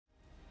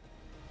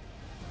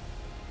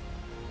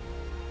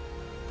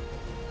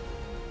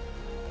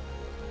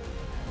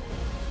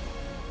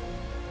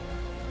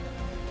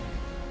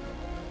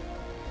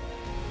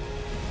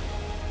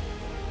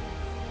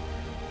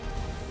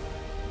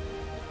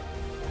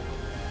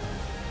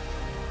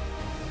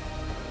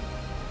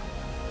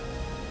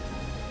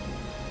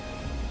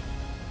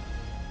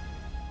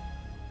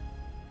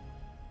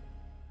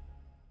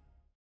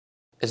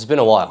It's been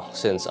a while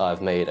since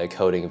I've made a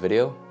coding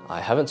video.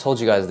 I haven't told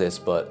you guys this,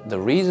 but the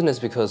reason is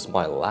because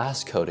my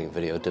last coding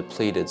video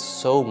depleted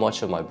so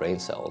much of my brain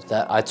cells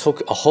that I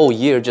took a whole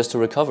year just to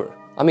recover.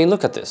 I mean,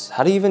 look at this.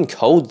 How do you even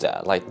code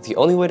that? Like, the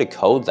only way to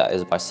code that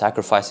is by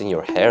sacrificing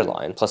your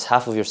hairline plus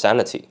half of your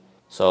sanity.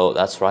 So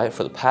that's right,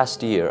 for the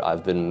past year,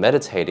 I've been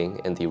meditating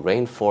in the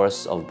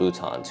rainforests of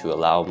Bhutan to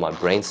allow my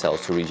brain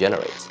cells to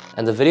regenerate.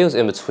 And the videos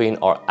in between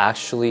are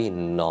actually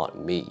not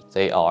me.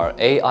 They are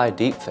AI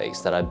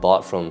deepfakes that I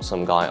bought from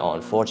some guy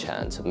on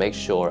 4chan to make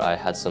sure I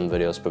had some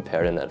videos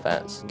prepared in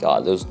advance.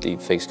 God, those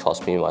deepfakes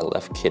cost me my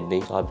left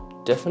kidney. So I've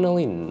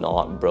definitely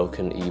not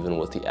broken even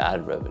with the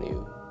ad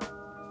revenue.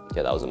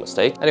 Yeah, that was a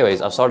mistake.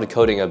 Anyways, I've started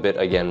coding a bit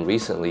again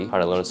recently,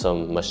 trying to learn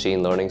some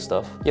machine learning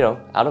stuff. You know,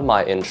 out of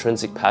my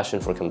intrinsic passion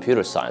for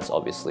computer science,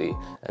 obviously,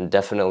 and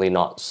definitely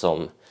not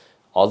some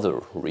other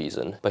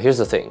reason. But here's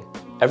the thing.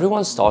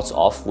 Everyone starts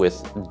off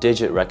with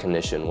digit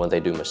recognition when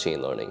they do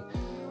machine learning.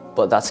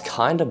 But that's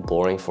kind of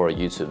boring for a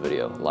YouTube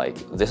video. Like,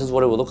 this is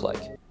what it would look like.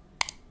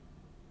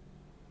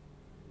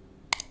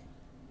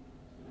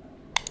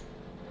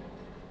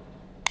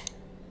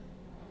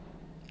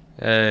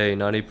 Hey,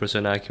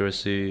 90%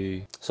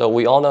 accuracy. So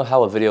we all know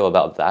how a video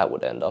about that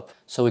would end up.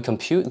 So we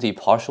compute the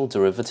partial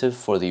derivative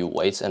for the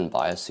weights and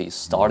biases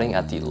starting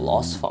at the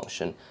loss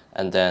function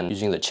and then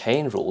using the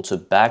chain rule to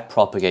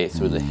backpropagate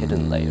through the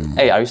hidden layer.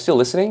 Hey, are you still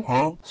listening?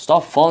 Huh?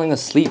 Stop falling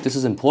asleep, this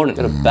is important.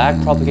 You're gonna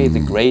backpropagate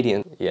the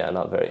gradient. Yeah,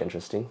 not very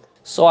interesting.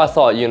 So I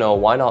thought, you know,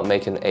 why not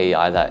make an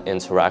AI that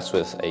interacts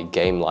with a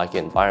game-like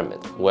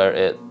environment where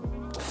it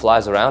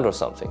flies around or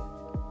something?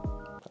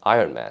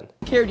 Ironman.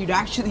 Cared you'd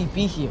actually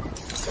be here.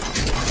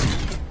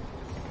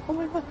 Oh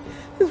my god,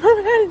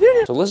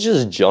 so let's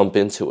just jump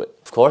into it.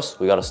 Of course,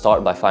 we gotta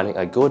start by finding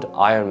a good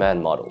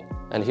Ironman model.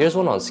 And here's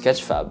one on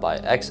Sketchfab by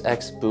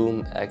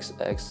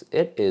XXBoomXX.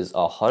 It is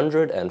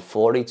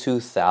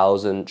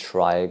 142,000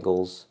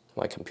 triangles.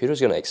 My computer's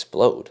gonna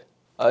explode.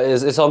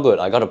 It's all good,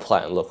 I got a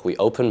plan. Look, we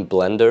open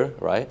Blender,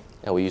 right?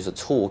 And we use a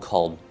tool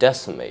called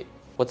Decimate.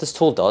 What this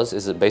tool does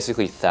is it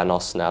basically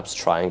Thanos snaps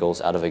triangles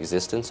out of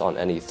existence on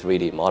any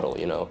 3D model,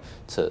 you know,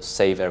 to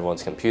save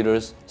everyone's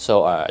computers.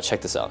 So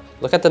check this out.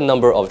 Look at the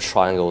number of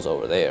triangles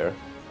over there,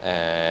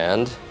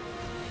 and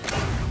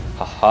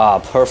haha,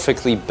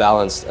 perfectly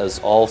balanced as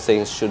all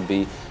things should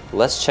be.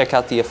 Let's check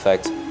out the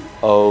effect.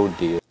 Oh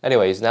dear.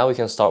 Anyways, now we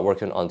can start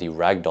working on the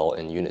ragdoll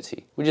in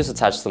Unity. We just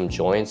attach some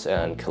joints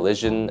and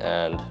collision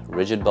and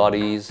rigid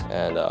bodies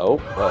and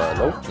nope,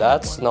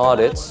 that's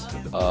not it.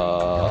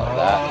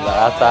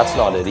 That's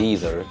not it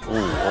either. Ooh,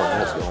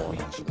 what is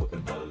going on?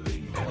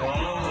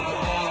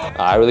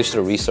 I really should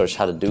have researched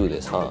how to do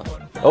this, huh?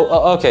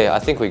 Oh, okay, I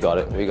think we got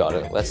it.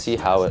 Let's see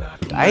how it.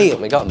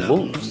 Damn, it got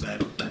moves.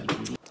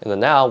 And then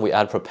now we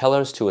add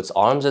propellers to its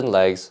arms and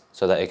legs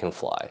so that it can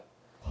fly.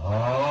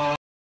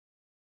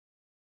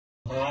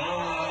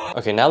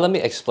 Okay, now let me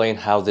explain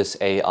how this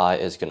AI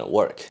is gonna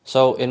work.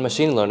 So in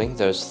machine learning,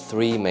 there's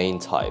three main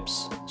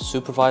types: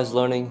 supervised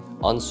learning,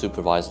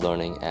 unsupervised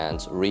learning,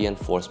 and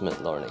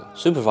reinforcement learning.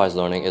 Supervised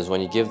learning is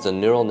when you give the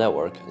neural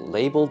network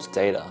labeled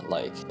data,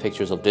 like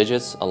pictures of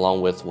digits,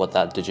 along with what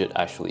that digit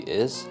actually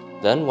is.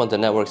 Then, when the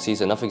network sees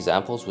enough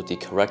examples with the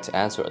correct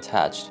answer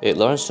attached, it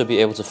learns to be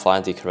able to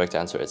find the correct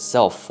answer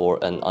itself for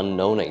an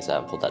unknown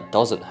example that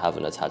doesn't have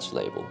an attached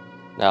label.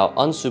 Now,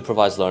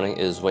 unsupervised learning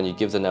is when you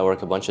give the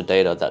network a bunch of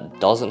data that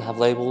doesn't have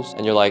labels,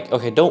 and you're like,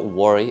 okay, don't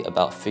worry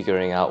about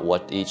figuring out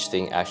what each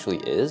thing actually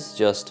is,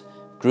 just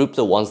group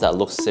the ones that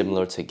look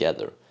similar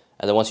together.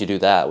 And then once you do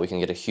that, we can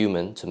get a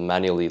human to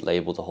manually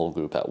label the whole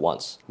group at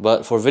once.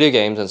 But for video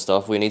games and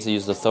stuff, we need to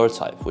use the third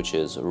type, which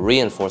is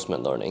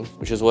reinforcement learning,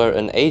 which is where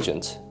an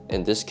agent,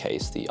 in this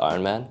case the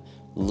Ironman,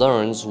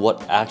 learns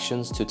what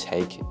actions to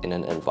take in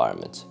an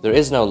environment. There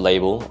is no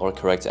label or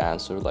correct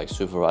answer like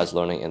supervised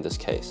learning in this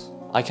case.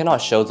 I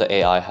cannot show the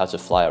AI how to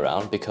fly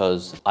around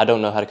because I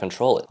don't know how to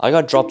control it. I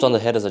got dropped on the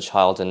head as a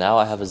child and now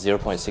I have a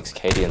 0.6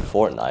 KD in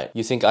Fortnite.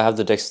 You think I have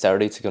the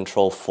dexterity to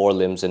control 4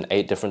 limbs in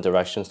 8 different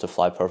directions to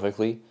fly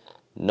perfectly?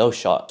 No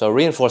shot. So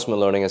reinforcement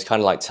learning is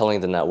kind of like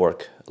telling the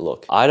network,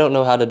 look, I don't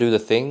know how to do the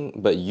thing,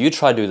 but you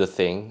try do the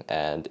thing,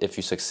 and if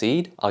you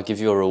succeed, I'll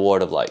give you a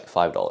reward of like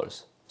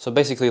 $5. So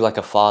basically like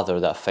a father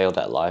that failed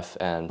at life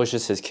and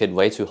pushes his kid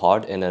way too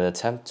hard in an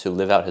attempt to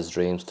live out his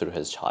dreams through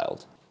his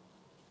child.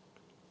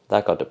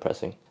 That got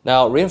depressing.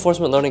 Now,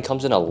 reinforcement learning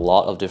comes in a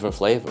lot of different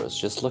flavors.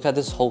 Just look at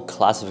this whole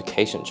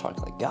classification chart,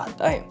 like god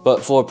damn.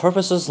 But for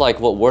purposes like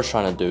what we're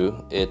trying to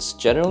do, it's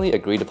generally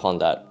agreed upon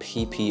that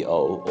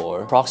PPO,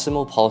 or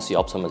proximal policy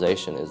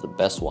optimization, is the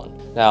best one.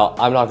 Now,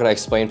 I'm not gonna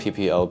explain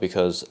PPO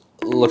because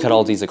look at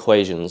all these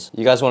equations.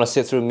 You guys wanna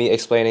sit through me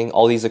explaining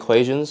all these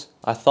equations?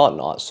 I thought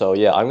not. So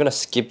yeah, I'm gonna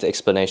skip the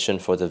explanation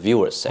for the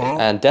viewer's sake.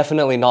 And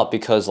definitely not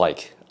because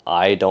like,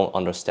 I don't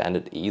understand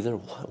it either.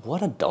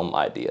 What a dumb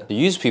idea. To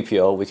use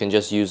PPO, we can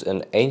just use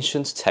an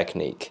ancient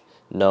technique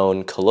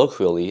known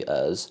colloquially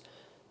as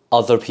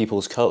other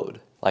people's code.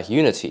 Like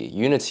Unity.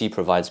 Unity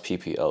provides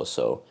PPO,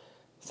 so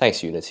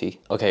thanks Unity.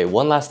 Okay,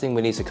 one last thing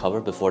we need to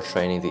cover before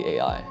training the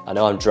AI. I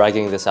know I'm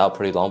dragging this out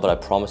pretty long, but I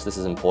promise this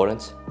is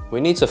important. we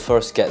need to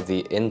first get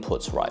the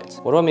inputs right.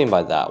 What do I mean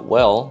by that?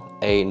 Well,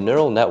 a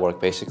neural network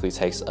basically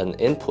takes an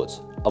input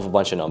of a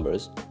bunch of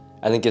numbers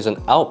and then gives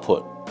an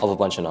output of a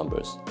bunch of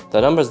numbers. The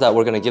numbers that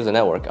we're going to give the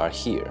network are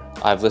here.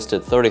 I've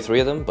listed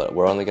 33 of them, but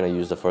we're only going to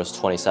use the first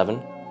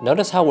 27.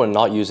 Notice how we're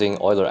not using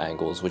Euler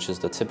angles, which is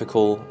the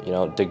typical,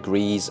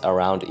 degrees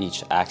around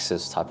each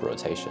axis type of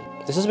rotation.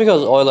 This is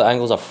because Euler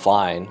angles are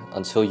fine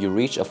until you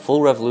reach a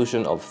full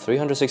revolution of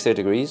 360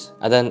 degrees,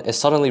 and then it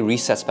suddenly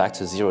resets back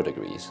to 0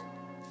 degrees.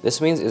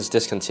 This means it's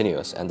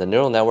discontinuous, and the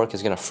neural network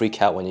is going to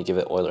freak out when you give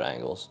it Euler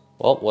angles.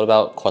 Well, what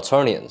about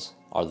quaternions?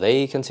 Are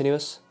they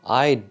continuous?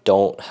 I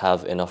don't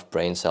have enough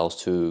brain cells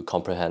to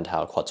comprehend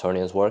how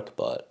quaternions work,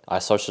 but I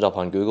searched it up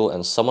on Google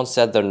and someone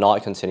said they're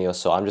not continuous,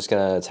 so I'm just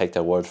gonna take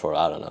their word for it,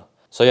 I don't know.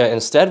 So yeah,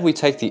 instead we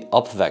take the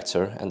up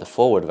vector and the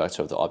forward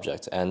vector of the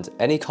object, and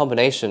any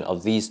combination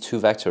of these two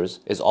vectors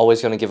is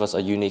always gonna give us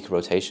a unique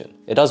rotation.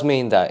 It does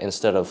mean that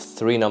instead of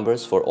 3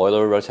 numbers for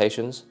Euler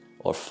rotations,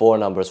 or 4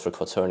 numbers for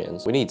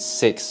quaternions, we need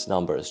 6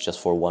 numbers just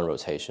for one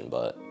rotation,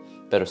 but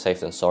better safe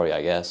than sorry,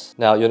 I guess.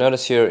 Now, you'll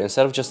notice here,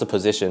 instead of just the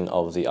position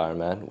of the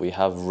Ironman, we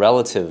have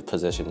relative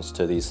positions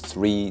to these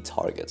 3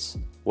 targets.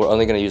 We're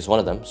only going to use one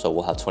of them, so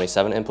we'll have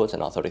 27 inputs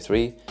and not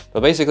 33.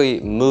 But basically,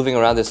 moving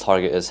around this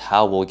target is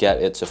how we'll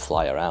get it to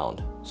fly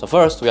around. So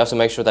first, we have to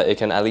make sure that it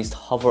can at least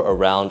hover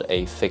around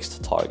a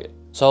fixed target.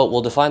 So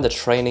we'll define the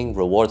training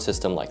reward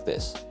system like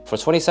this. For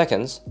 20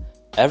 seconds,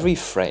 every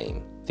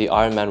frame, the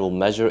Ironman will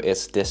measure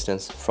its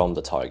distance from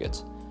the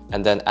target,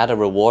 and then add a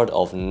reward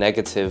of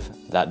negative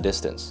that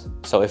distance.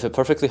 So if it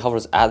perfectly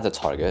hovers at the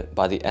target,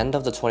 by the end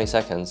of the 20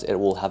 seconds, it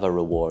will have a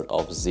reward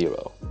of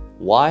 0.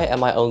 Why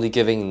am I only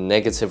giving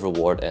negative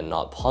reward and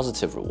not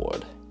positive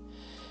reward?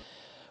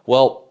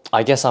 Well,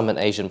 I guess I'm an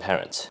Asian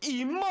parent.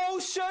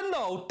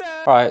 Emotional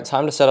damage. Alright,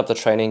 time to set up the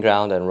training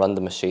ground and run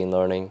the machine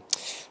learning.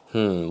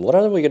 What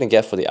are we gonna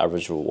get for the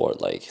average reward?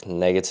 Like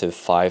negative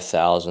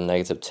 5,000,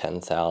 negative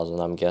 10,000,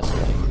 I'm guessing.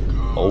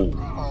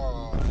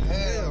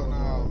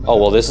 Oh,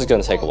 well, this is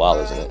gonna take a while,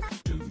 isn't it?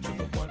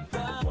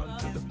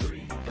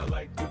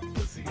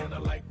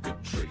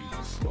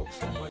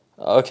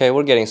 Okay,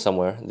 we're getting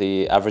somewhere.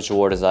 The average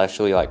reward is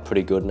actually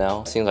pretty good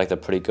now. Seems like they're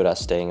pretty good at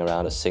staying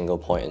around a single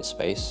point in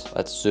space.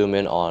 Let's zoom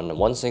in on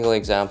one single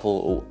example.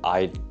 Ooh,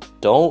 I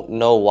don't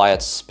know why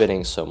it's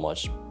spinning so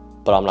much,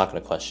 but I'm not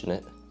gonna question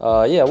it.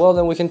 Yeah, well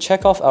then we can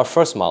check off our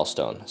first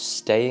milestone,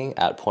 staying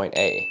at point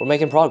A. We're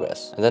making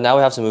progress. And then now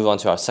we have to move on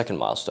to our second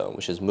milestone,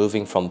 which is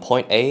moving from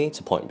point A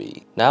to point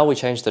B. Now we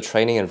change the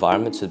training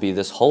environment to be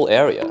this whole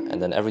area,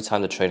 and then every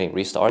time the training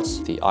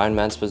restarts, the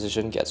Ironman's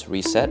position gets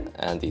reset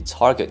and the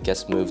target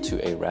gets moved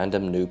to a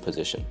random new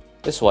position.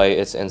 This way,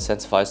 it's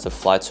incentivized to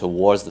fly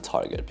towards the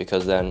target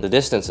because then the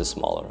distance is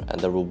smaller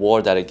and the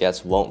reward that it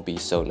gets won't be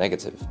so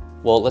negative.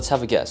 Well, let's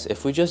have a guess.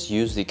 If we just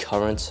use the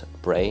current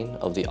brain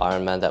of the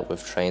Ironman that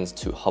we've trained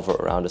to hover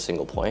around a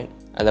single point,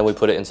 and then we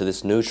put it into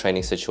this new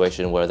training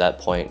situation where that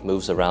point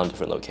moves around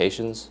different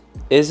locations,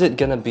 is it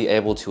gonna be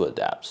able to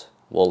adapt?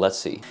 Well, let's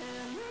see.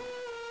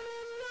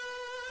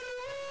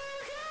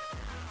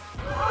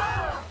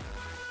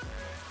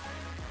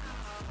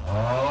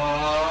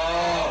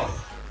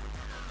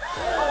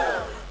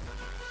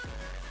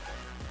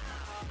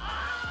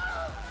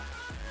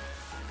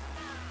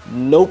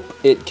 Nope,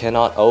 it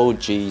cannot. Oh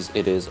geez,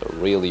 it is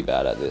really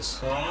bad at this.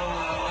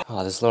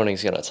 Oh, this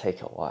learning's gonna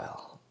take a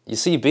while. You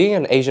see, being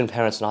an Asian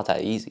parent's not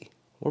that easy.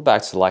 We're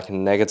back to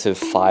negative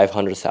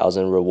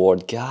 500,000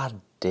 reward. God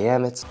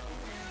damn it.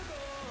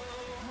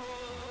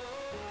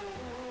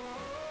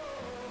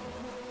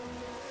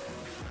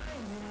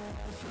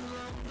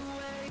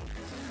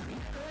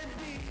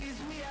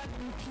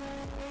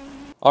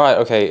 Alright,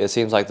 okay, it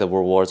seems like the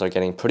rewards are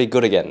getting pretty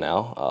good again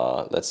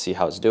now. Let's see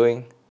how it's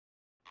doing.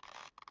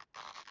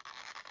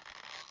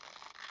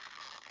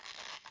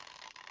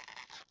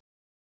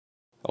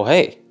 Oh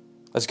hey,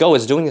 let's go,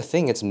 it's doing the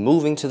thing, it's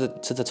moving to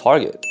the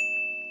target.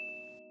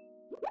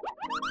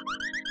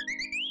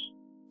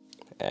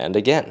 And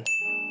again.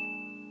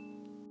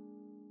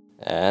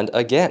 And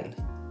again.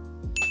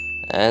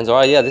 And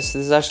alright, yeah, this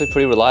is actually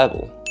pretty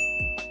reliable.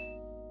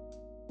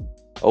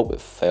 Oh,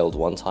 it failed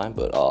one time,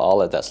 but I'll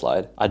let that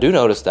slide. I do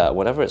notice that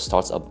whenever it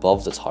starts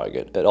above the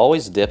target, it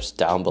always dips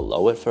down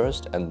below it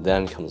first and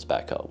then comes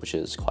back up, which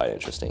is quite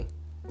interesting.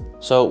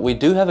 So we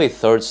do have a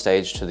third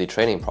stage to the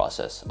training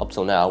process. Up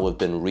till now, we've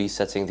been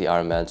resetting the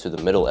Ironman to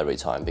the middle every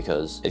time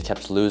because it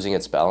kept losing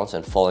its balance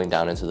and falling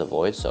down into the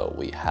void, so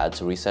we had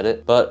to reset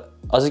it. But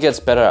as it gets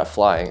better at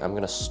flying, I'm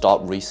gonna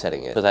stop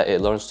resetting it so that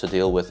it learns to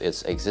deal with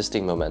its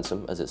existing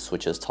momentum as it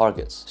switches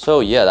targets. So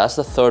yeah, that's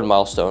the third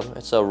milestone.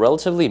 It's a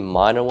relatively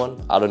minor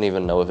one. I don't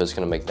even know if it's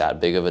gonna make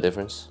that big of a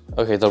difference.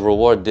 Okay, the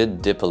reward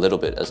did dip a little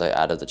bit as I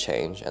added the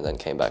change and then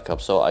came back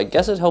up, so I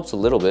guess it helps a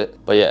little bit.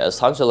 But yeah, it's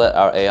time to let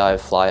our AI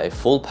fly a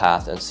full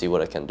path and see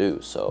what it can do.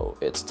 So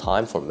it's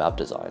time for map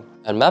design.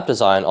 And map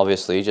design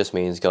obviously just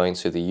means going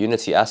to the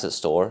Unity asset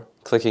store,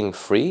 clicking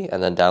free,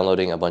 and then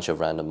downloading a bunch of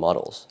random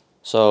models.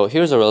 So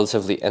here's a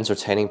relatively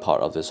entertaining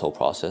part of this whole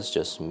process,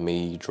 just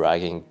me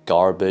dragging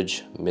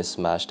garbage,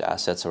 mismatched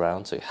assets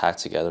around to hack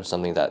together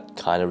something that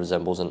kind of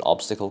resembles an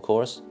obstacle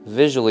course.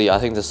 Visually, I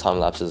think this time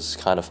lapse is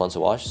kind of fun to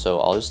watch, so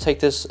I'll just take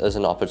this as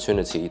an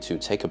opportunity to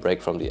take a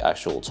break from the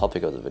actual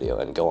topic of the video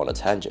and go on a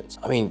tangent.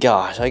 I mean,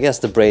 gosh, I guess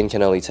the brain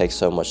can only take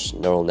so much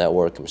neural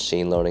network,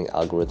 machine learning,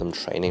 algorithm,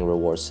 training,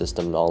 reward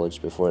system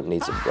knowledge before it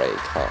needs a break,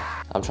 huh?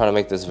 I'm trying to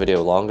make this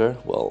video longer,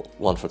 well,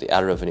 one for the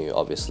ad revenue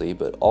obviously,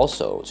 but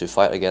also to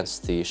fight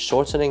against the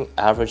shortening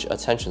average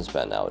attention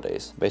span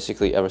nowadays,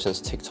 basically ever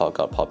since TikTok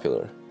got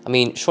popular. I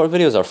mean, short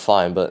videos are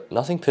fine, but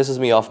nothing pisses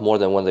me off more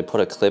than when they put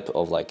a clip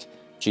of like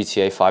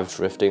GTA 5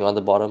 drifting on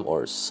the bottom,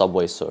 or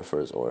Subway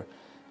Surfers, or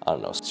I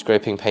don't know,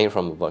 scraping paint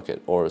from a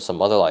bucket, or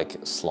some other like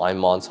slime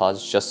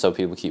montage just so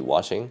people keep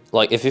watching.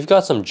 Like, if you've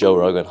got some Joe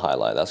Rogan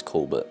highlight, that's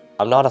cool, but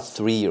I'm not a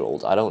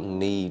 3-year-old. I don't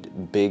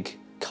need big,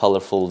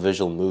 colorful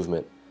visual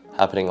movement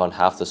happening on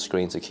half the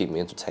screen to keep me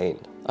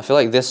entertained. I feel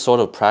like this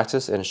sort of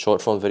practice in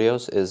short form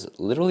videos is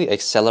literally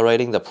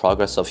accelerating the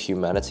progress of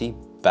humanity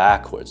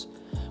backwards.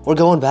 We're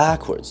going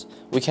backwards.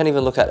 We can't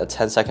even look at a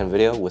 10-second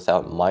video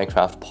without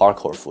Minecraft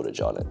parkour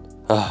footage on it.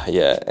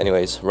 Yeah,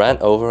 anyways,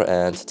 rant over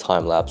and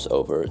time lapse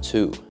over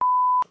too.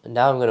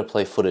 Now I'm gonna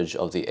play footage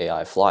of the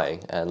AI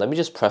flying, and let me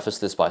just preface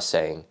this by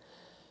saying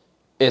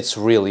it's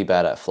really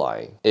bad at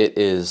flying. It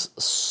is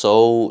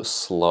so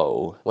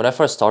slow. When I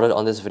first started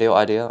on this video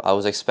idea, I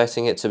was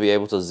expecting it to be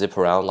able to zip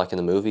around like in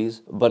the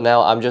movies, but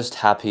now I'm just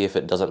happy if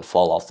it doesn't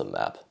fall off the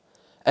map.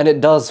 And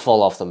it does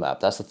fall off the map,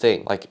 that's the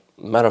thing. Like,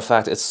 matter of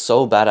fact, it's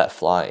so bad at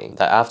flying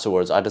that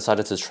afterwards I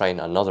decided to train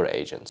another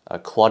agent, a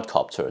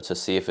quadcopter, to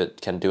see if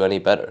it can do any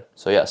better.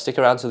 So yeah, stick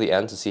around to the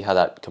end to see how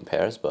that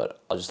compares, but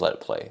I'll just let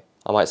it play.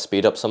 I might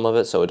speed up some of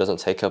it so it doesn't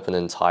take up an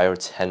entire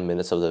 10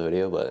 minutes of the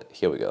video, but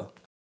here we go.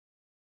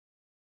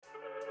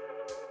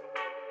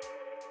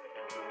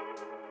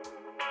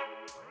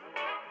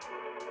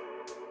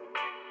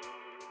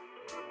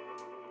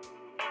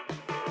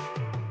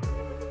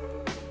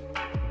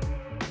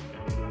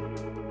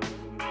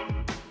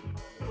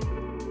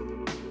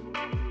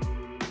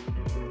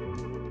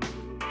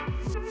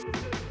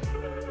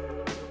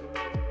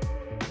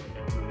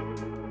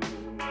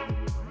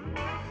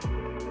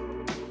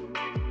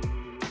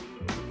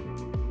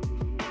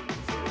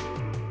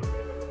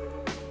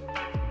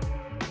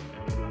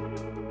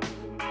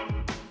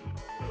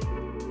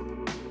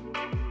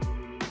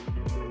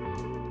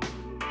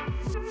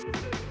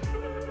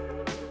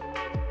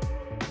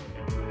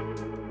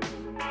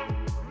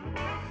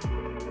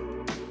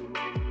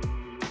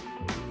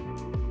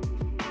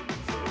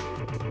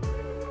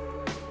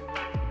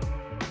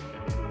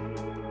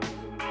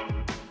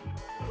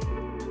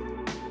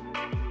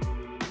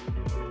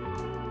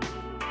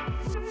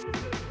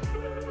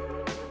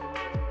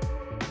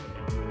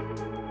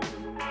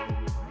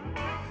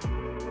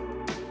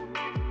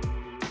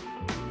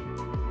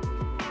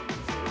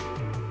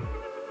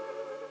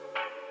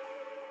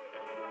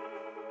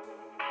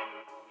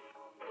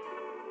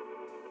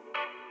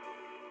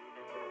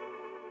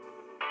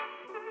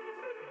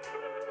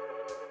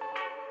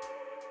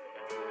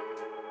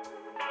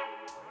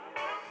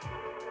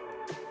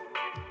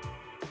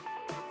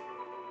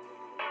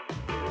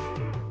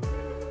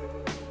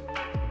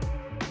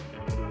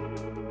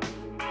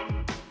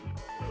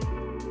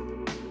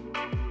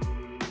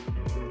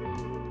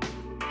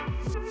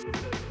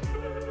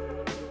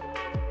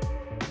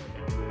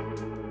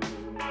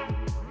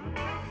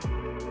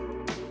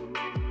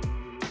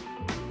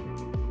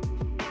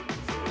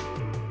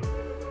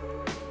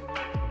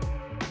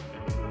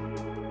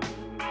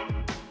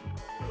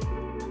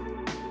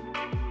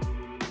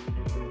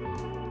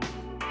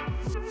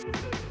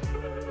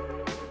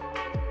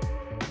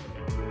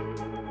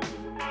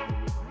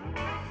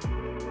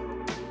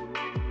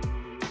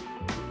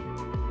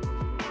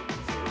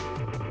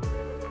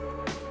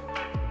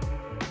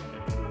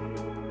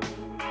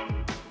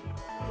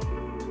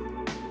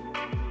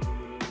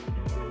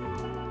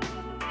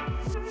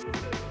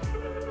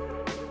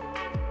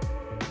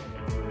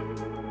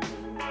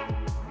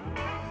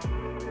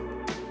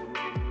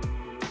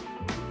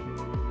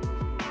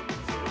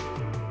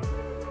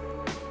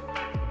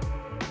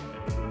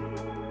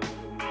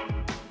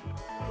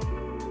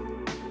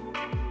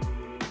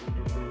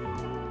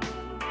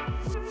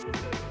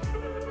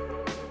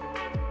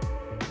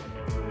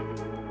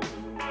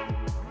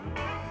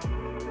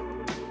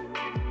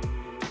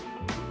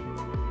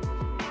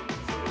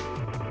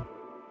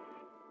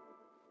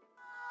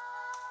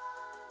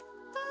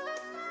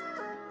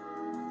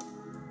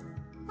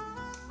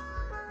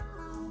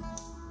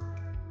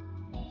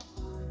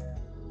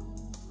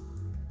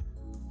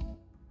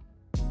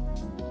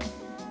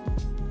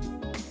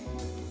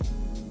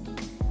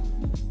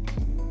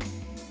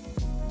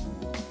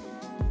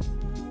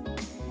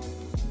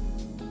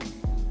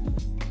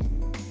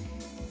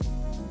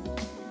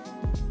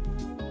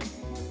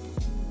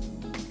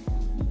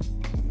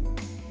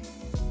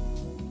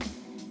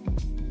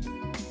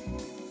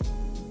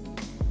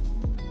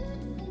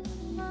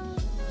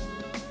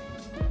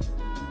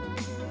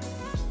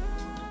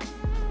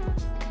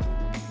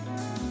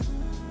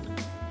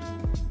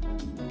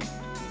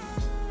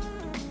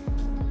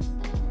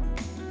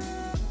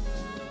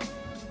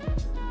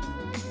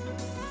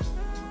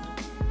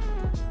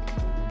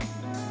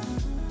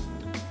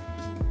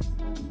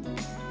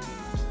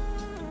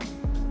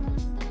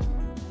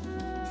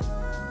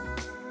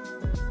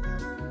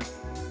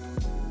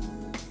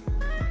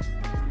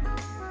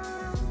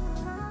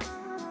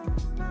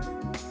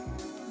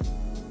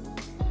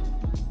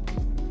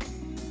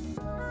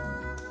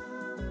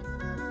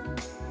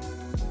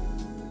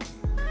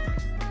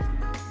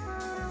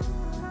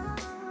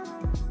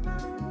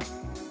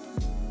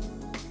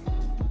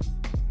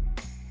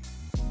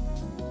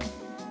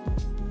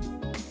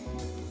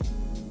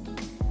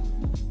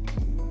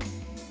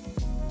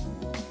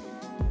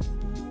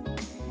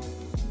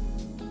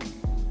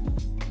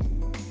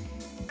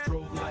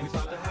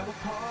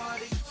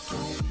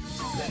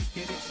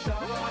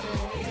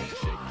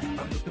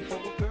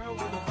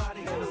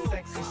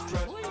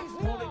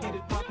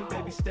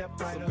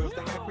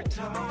 they act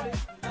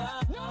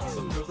retarded.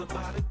 Some girls are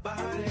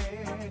body.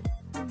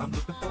 I'm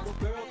looking for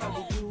a girl that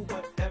will do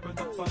whatever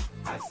the fuck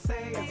I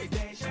say. Every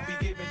day she be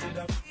giving it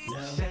up.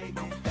 Shake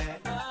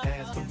that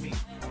ass for me.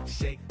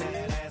 Shake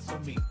that ass for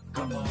me.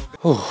 Come on.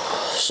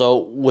 So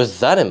with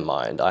that in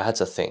mind, I had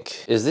to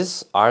think, is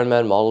this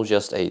Ironman model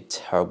just a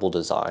terrible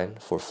design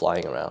for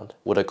flying around?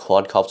 Would a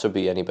quadcopter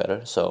be any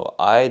better? So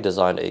I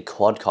designed a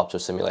quadcopter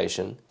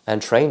simulation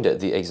and trained it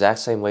the exact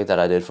same way that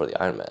I did for the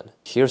Ironman.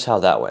 Here's how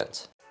that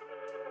went.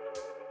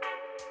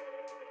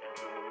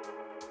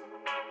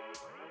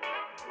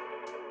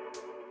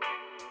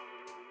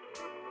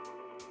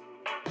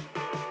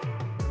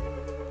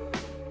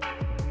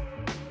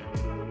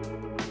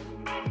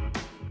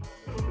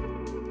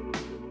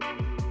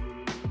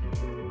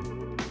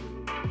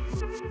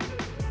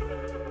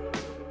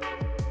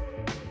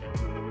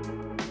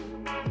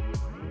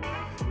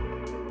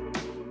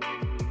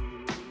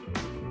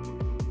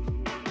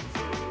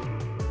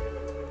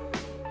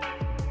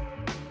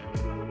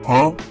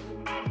 Huh?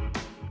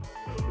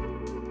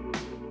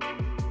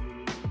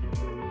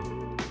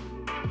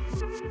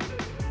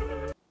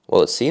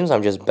 Well, it seems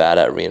I'm just bad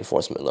at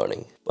reinforcement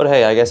learning. But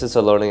hey, I guess it's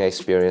a learning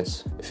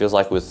experience. It feels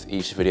like with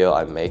each video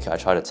I make, I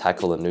try to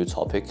tackle a new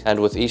topic. And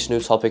with each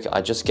new topic,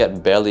 I just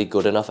get barely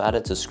good enough at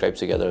it to scrape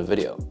together a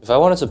video. If I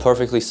wanted to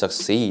perfectly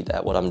succeed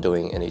at what I'm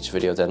doing in each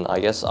video, then I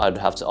guess I'd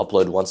have to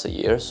upload once a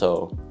year,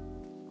 so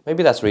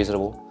maybe that's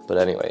reasonable. But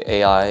anyway,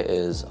 AI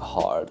is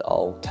hard.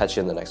 I'll catch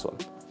you in the next one.